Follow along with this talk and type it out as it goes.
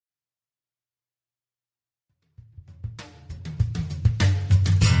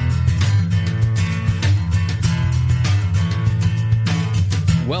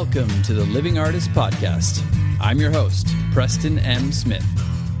Welcome to the Living Artist Podcast. I'm your host, Preston M. Smith.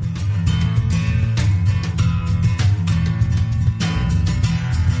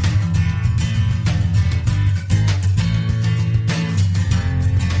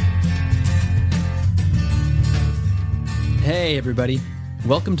 Hey, everybody.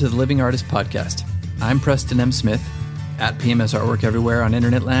 Welcome to the Living Artist Podcast. I'm Preston M. Smith, at PMS Artwork everywhere on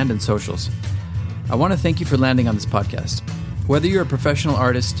internet land and socials. I want to thank you for landing on this podcast. Whether you're a professional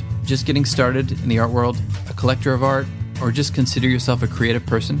artist, just getting started in the art world, a collector of art, or just consider yourself a creative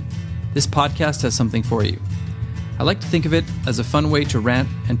person, this podcast has something for you. I like to think of it as a fun way to rant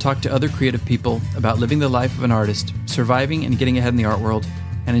and talk to other creative people about living the life of an artist, surviving and getting ahead in the art world,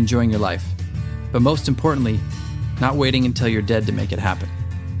 and enjoying your life. But most importantly, not waiting until you're dead to make it happen.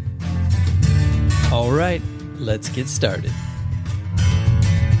 All right, let's get started.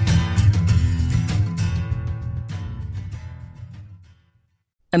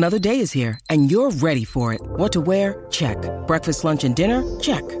 Another day is here, and you're ready for it. What to wear? Check. Breakfast, lunch, and dinner?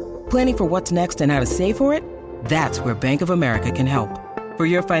 Check. Planning for what's next and how to save for it? That's where Bank of America can help. For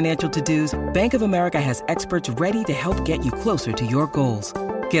your financial to-dos, Bank of America has experts ready to help get you closer to your goals.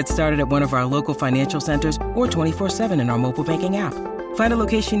 Get started at one of our local financial centers or 24/7 in our mobile banking app. Find a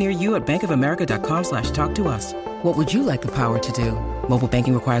location near you at bankofamerica.com/talktous. What would you like the power to do? Mobile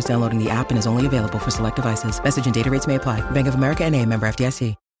banking requires downloading the app and is only available for select devices. Message and data rates may apply. Bank of America N.A., member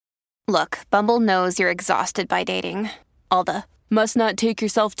FDIC. Look, Bumble knows you're exhausted by dating. All the, must not take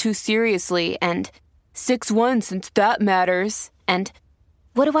yourself too seriously, and 6'1" since that matters, and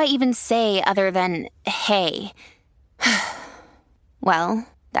what do I even say other than, hey? Well,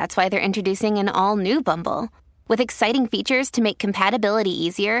 that's why they're introducing an all-new Bumble, with exciting features to make compatibility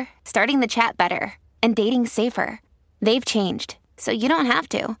easier, starting the chat better, and dating safer. They've changed, so you don't have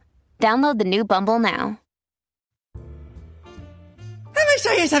to. Download the new Bumble now. Let me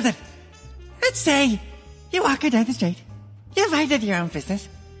show you something. Let's say you're walking down the street. You're minding your own business.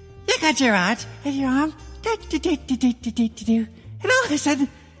 You got your aunt and your arm. And all of a sudden,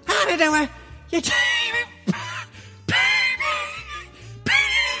 out of nowhere, you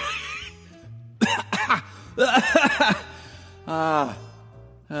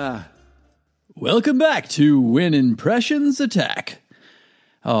Welcome back to When Impressions Attack.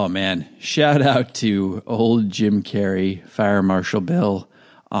 Oh man, shout out to old Jim Carrey, Fire Marshal Bill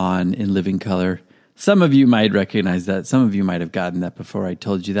on In Living Color. Some of you might recognize that. Some of you might have gotten that before I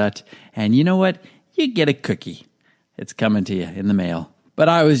told you that. And you know what? You get a cookie. It's coming to you in the mail. But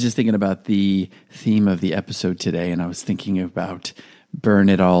I was just thinking about the theme of the episode today, and I was thinking about Burn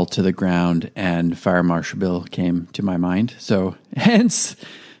It All to the Ground, and Fire Marshal Bill came to my mind. So hence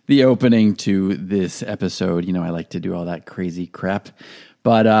the opening to this episode. You know, I like to do all that crazy crap.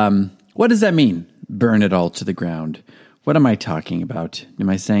 But what does that mean? Burn it all to the ground. What am I talking about? Am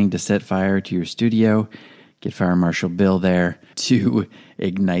I saying to set fire to your studio, get Fire Marshal Bill there to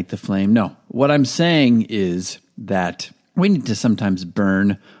ignite the flame? No. What I'm saying is that we need to sometimes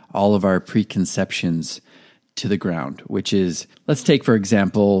burn all of our preconceptions to the ground, which is, let's take, for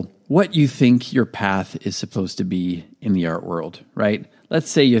example, what you think your path is supposed to be in the art world, right?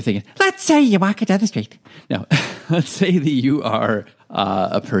 Let's say you're thinking, let's say you're walking down the street. No, let's say that you are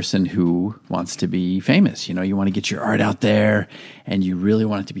a person who wants to be famous. You know, you want to get your art out there and you really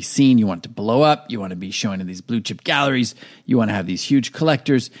want it to be seen. You want it to blow up. You want to be showing in these blue chip galleries. You want to have these huge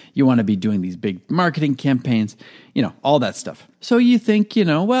collectors. You want to be doing these big marketing campaigns, you know, all that stuff. So you think, you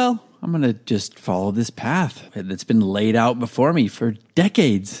know, well, I'm going to just follow this path that's been laid out before me for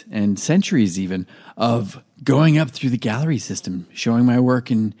decades and centuries even of going up through the gallery system, showing my work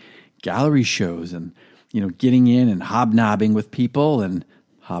in gallery shows and, you know, getting in and hobnobbing with people and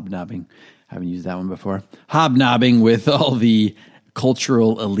hobnobbing. I haven't used that one before. Hobnobbing with all the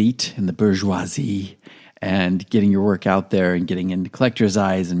cultural elite and the bourgeoisie and getting your work out there and getting into collectors'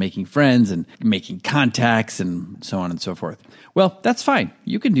 eyes and making friends and making contacts and so on and so forth. Well, that's fine.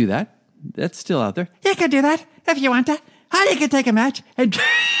 You can do that. That's still out there. You can do that if you want to. Or you can take a match and...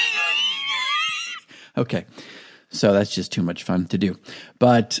 Okay, so that's just too much fun to do.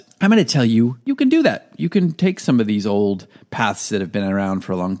 But I'm going to tell you, you can do that. You can take some of these old paths that have been around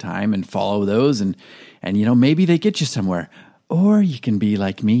for a long time and follow those and you know, maybe they get you somewhere. Or you can be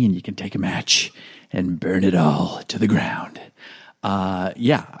like me and you can take a match and burn it all to the ground.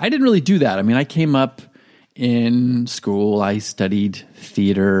 Yeah, I didn't really do that. I mean, I came up in school. I studied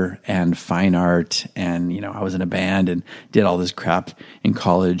theater and fine art and, you know, I was in a band and did all this crap in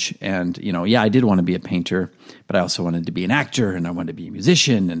college. And, you know, yeah, I did want to be a painter, but I also wanted to be an actor and I wanted to be a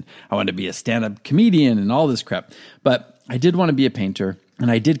musician and I wanted to be a stand-up comedian and all this crap. But I did want to be a painter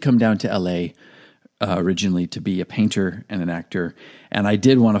and I did come down to LA originally to be a painter and an actor. And I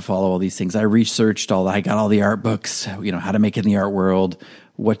did want to follow all these things. I researched I got all the art books, how to make it in the art world,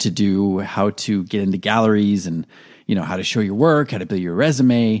 what to do, how to get into galleries, and, how to show your work, how to build your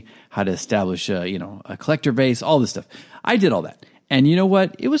resume, how to establish a collector base, all this stuff. I did all that. And you know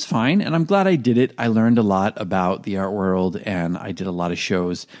what? It was fine, and I'm glad I did it. I learned a lot about the art world, and I did a lot of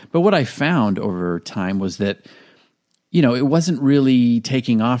shows. But what I found over time was that, it wasn't really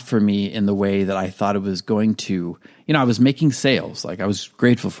taking off for me in the way that I thought it was going to. I was making sales. Like, I was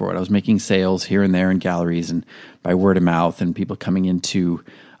grateful for it. I was making sales here and there in galleries and by word of mouth and people coming into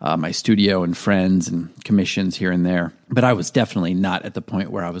my studio and friends and commissions here and there. But I was definitely not at the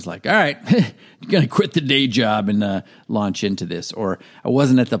point where I was like, all right, I'm going to quit the day job and launch into this. Or I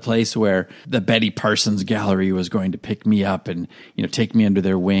wasn't at the place where the Betty Parsons Gallery was going to pick me up and, take me under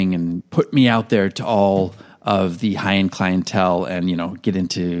their wing and put me out there to all of the high-end clientele and, get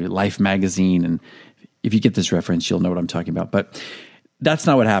into Life magazine. And if you get this reference, you'll know what I'm talking about. But that's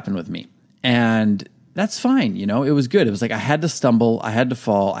not what happened with me. And that's fine. It was good. It was like I had to stumble, I had to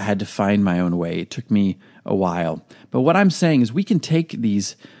fall, I had to find my own way. It took me a while. But what I'm saying is we can take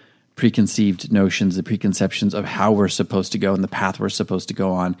these preconceived notions, the preconceptions of how we're supposed to go and the path we're supposed to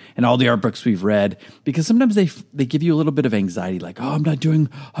go on and all the art books we've read, because sometimes they give you a little bit of anxiety, like, oh, I'm not doing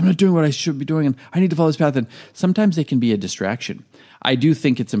what I should be doing and I need to follow this path. And sometimes they can be a distraction. I do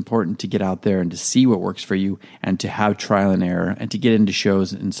think it's important to get out there and to see what works for you and to have trial and error and to get into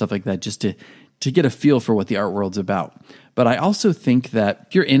shows and stuff like that just to get a feel for what the art world's about. But I also think that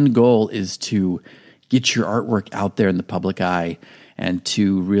if your end goal is to get your artwork out there in the public eye and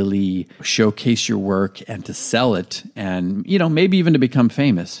to really showcase your work and to sell it and, maybe even to become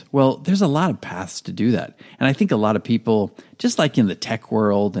famous, well, there's a lot of paths to do that. And I think a lot of people, just like in the tech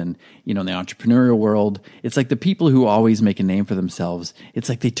world and, in the entrepreneurial world, it's like the people who always make a name for themselves, it's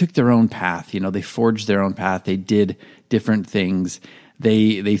like they took their own path, they forged their own path, they did different things.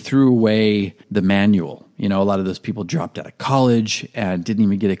 They threw away the manual. A lot of those people dropped out of college and didn't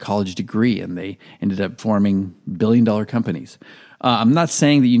even get a college degree, and they ended up forming billion-dollar companies. I'm not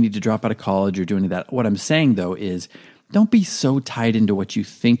saying that you need to drop out of college or do any of that. What I'm saying, though, is don't be so tied into what you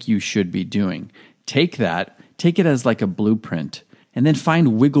think you should be doing. Take it as like a blueprint, and then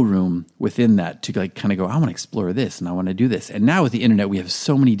find wiggle room within that to kind of go, I want to explore this and I want to do this. And now with the internet, we have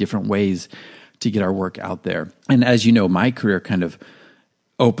so many different ways to get our work out there. And as you know, my career kind of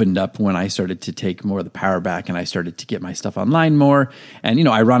opened up when I started to take more of the power back and I started to get my stuff online more. And,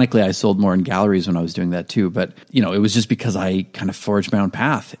 ironically, I sold more in galleries when I was doing that too. But, it was just because I kind of forged my own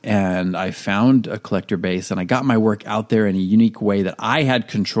path and I found a collector base and I got my work out there in a unique way that I had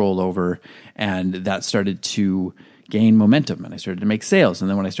control over. And that started to gain momentum and I started to make sales. And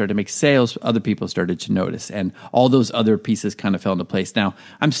then when I started to make sales, other people started to notice and all those other pieces kind of fell into place. Now,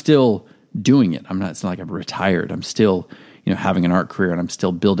 I'm still doing it. It's not like I'm retired. I'm still having an art career and I'm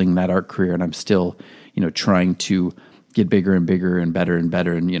still building that art career and I'm still, trying to get bigger and bigger and better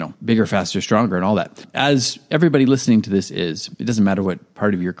and, bigger, faster, stronger and all that. As everybody listening to this it doesn't matter what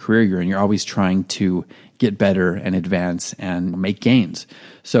part of your career you're in, you're always trying to get better and advance and make gains.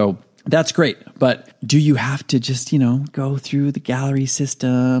 So that's great. But do you have to just, go through the gallery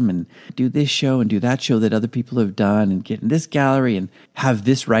system and do this show and do that show that other people have done and get in this gallery and have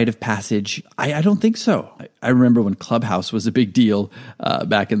this rite of passage? I don't think so. I remember when Clubhouse was a big deal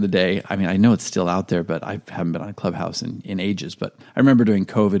back in the day. I know it's still out there, but I haven't been on Clubhouse in ages. But I remember during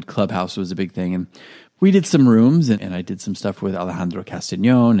COVID, Clubhouse was a big thing. And we did some rooms and I did some stuff with Alejandro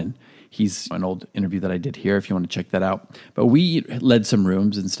Castañón, and he's an old interview that I did here if you want to check that out. But we led some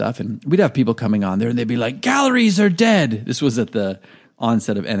rooms and stuff, and we'd have people coming on there, and they'd be like, galleries are dead. This was at the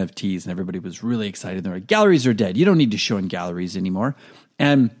onset of NFTs, and everybody was really excited. They're like, galleries are dead. You don't need to show in galleries anymore.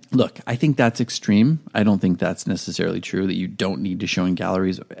 And look, I think that's extreme. I don't think that's necessarily true, that you don't need to show in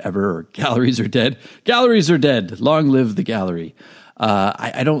galleries ever, or galleries are dead. Galleries are dead. Long live the gallery.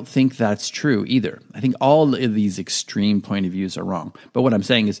 I don't think that's true either. I think all of these extreme point of views are wrong. But what I'm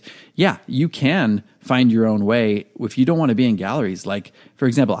saying is, yeah, you can find your own way if you don't want to be in galleries. Like, for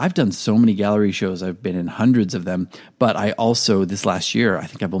example, I've done so many gallery shows. I've been in hundreds of them. But I also, this last year, I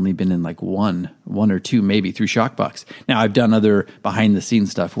think I've only been in like one or two, maybe, through Shockbox. Now, I've done other behind-the-scenes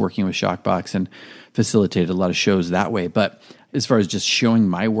stuff working with Shockbox and facilitated a lot of shows that way. But as far as just showing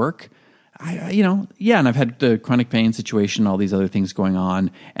my work, and I've had the chronic pain situation, all these other things going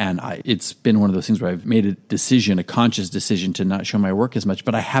on, and it's been one of those things where I've made a conscious decision to not show my work as much,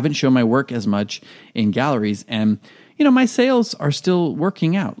 but I haven't shown my work as much in galleries, and, my sales are still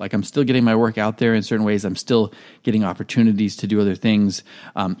working out. Like, I'm still getting my work out there in certain ways. I'm still getting opportunities to do other things.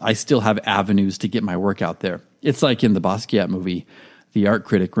 I still have avenues to get my work out there. It's like in the Basquiat movie, the art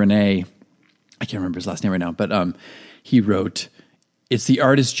critic, René, I can't remember his last name right now, but he wrote, "It's the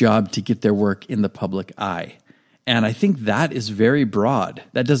artist's job to get their work in the public eye." And I think that is very broad.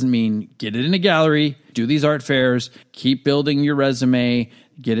 That doesn't mean get it in a gallery, do these art fairs, keep building your resume,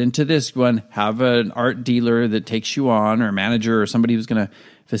 get into this one, have an art dealer that takes you on, or a manager or somebody who's going to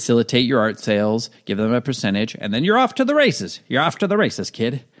facilitate your art sales, give them a percentage, and then you're off to the races. You're off to the races,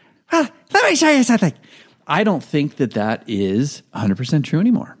 kid. Let me show you something. I don't think that is 100% true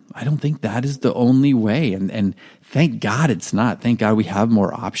anymore. I don't think that is the only way. And thank God it's not. Thank God we have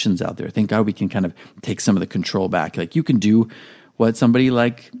more options out there. Thank God we can kind of take some of the control back. Like you can do what somebody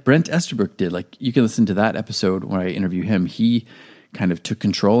like Brent Esterbrook did. Like you can listen to that episode where I interview him. He kind of took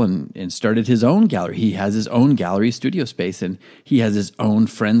control and started his own gallery. He has his own gallery studio space, and he has his own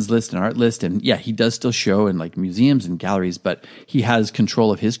friends list and art list. And yeah, he does still show in like museums and galleries, but he has control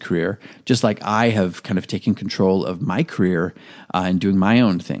of his career, just like I have kind of taken control of my career and doing my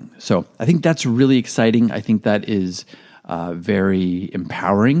own thing. So I think that's really exciting. I think that is very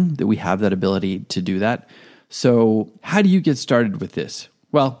empowering that we have that ability to do that. So how do you get started with this?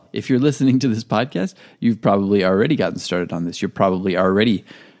 Well, if you're listening to this podcast, you've probably already gotten started on this. You're probably already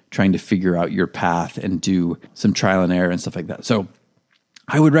trying to figure out your path and do some trial and error and stuff like that. So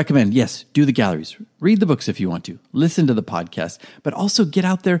I would recommend, yes, do the galleries, read the books if you want to, listen to the podcast, but also get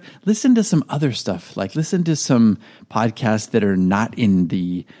out there, listen to some other stuff, like listen to some podcasts that are not in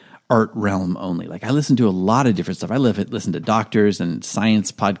the art realm only. Like I listen to a lot of different stuff. I listen to doctors and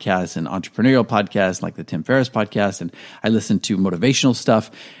science podcasts and entrepreneurial podcasts like the Tim Ferriss podcast. And I listen to motivational stuff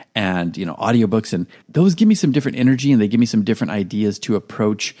and, audiobooks, and those give me some different energy and they give me some different ideas to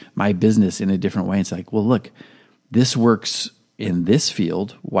approach my business in a different way. It's like, well, look, this works in this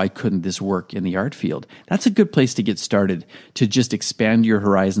field. Why couldn't this work in the art field? That's a good place to get started, to just expand your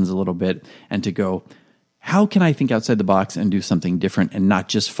horizons a little bit and to go, how can I think outside the box and do something different and not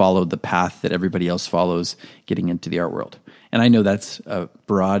just follow the path that everybody else follows getting into the art world? And I know that's a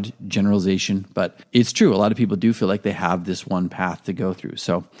broad generalization, but it's true. A lot of people do feel like they have this one path to go through.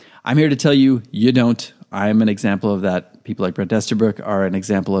 So I'm here to tell you, you don't. I'm an example of that. People like Brent Esterbrook are an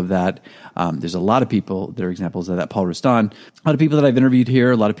example of that. There's a lot of people that are examples of that. Paul Rustan, a lot of people that I've interviewed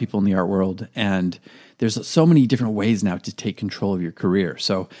here, a lot of people in the art world, and there's so many different ways now to take control of your career.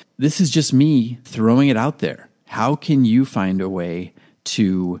 So this is just me throwing it out there. How can you find a way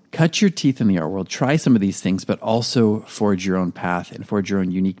to cut your teeth in the art world, try some of these things, but also forge your own path and forge your own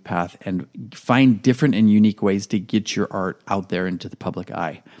unique path and find different and unique ways to get your art out there into the public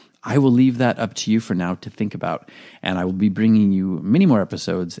eye? I will leave that up to you for now to think about, and I will be bringing you many more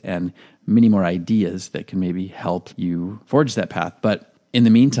episodes and many more ideas that can maybe help you forge that path. But in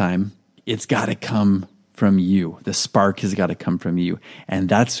the meantime, it's got to come from you. The spark has got to come from you. And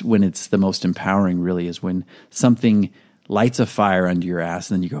that's when it's the most empowering, really, is when something lights a fire under your ass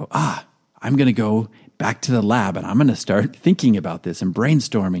and then you go, I'm going to go back to the lab and I'm going to start thinking about this and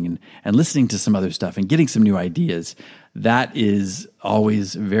brainstorming and listening to some other stuff and getting some new ideas. That is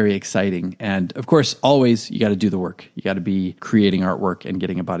always very exciting. And of course, always you got to do the work. You got to be creating artwork and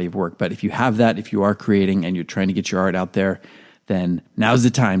getting a body of work. But if you have that, if you are creating and you're trying to get your art out there, then now's the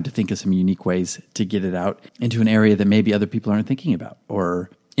time to think of some unique ways to get it out into an area that maybe other people aren't thinking about, or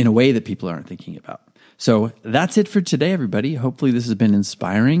in a way that people aren't thinking about. So that's it for today, everybody. Hopefully this has been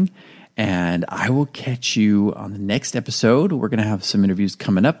inspiring, and I will catch you on the next episode. We're going to have some interviews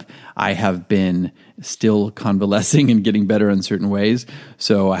coming up. I have been still convalescing and getting better in certain ways,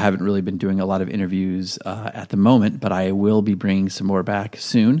 so I haven't really been doing a lot of interviews at the moment, but I will be bringing some more back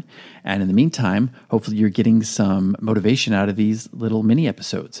soon. And in the meantime, hopefully you're getting some motivation out of these little mini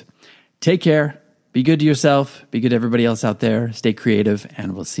episodes. Take care. Be good to yourself. Be good to everybody else out there. Stay creative,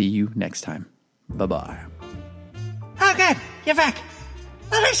 and we'll see you next time. Bye-bye. Oh, good. You're back.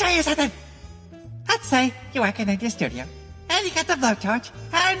 Let me show you something. Let's say you're working in your studio, and you got the blowtorch,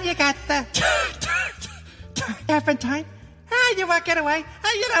 and you got the turpentine, and you're working away,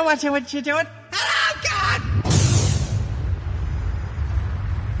 and you know what you're doing. And oh, God!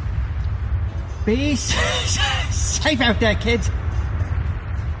 Be safe out there, kids.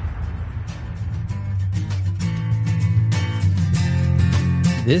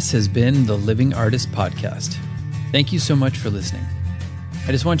 This has been the Living Artist Podcast. Thank you so much for listening.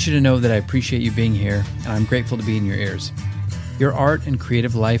 I just want you to know that I appreciate you being here, and I'm grateful to be in your ears. Your art and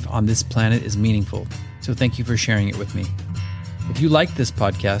creative life on this planet is meaningful, so thank you for sharing it with me. If you like this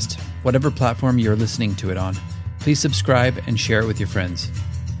podcast, whatever platform you're listening to it on, please subscribe and share it with your friends.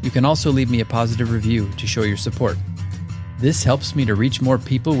 You can also leave me a positive review to show your support. This helps me to reach more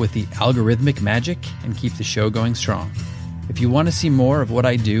people with the algorithmic magic and keep the show going strong. If you want to see more of what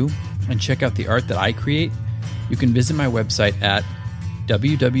I do and check out the art that I create, you can visit my website at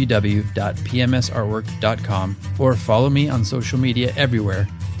www.pmsartwork.com or follow me on social media everywhere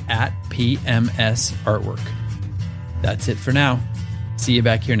at PMS Artwork. That's it for now. See you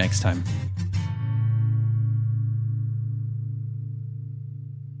back here next time.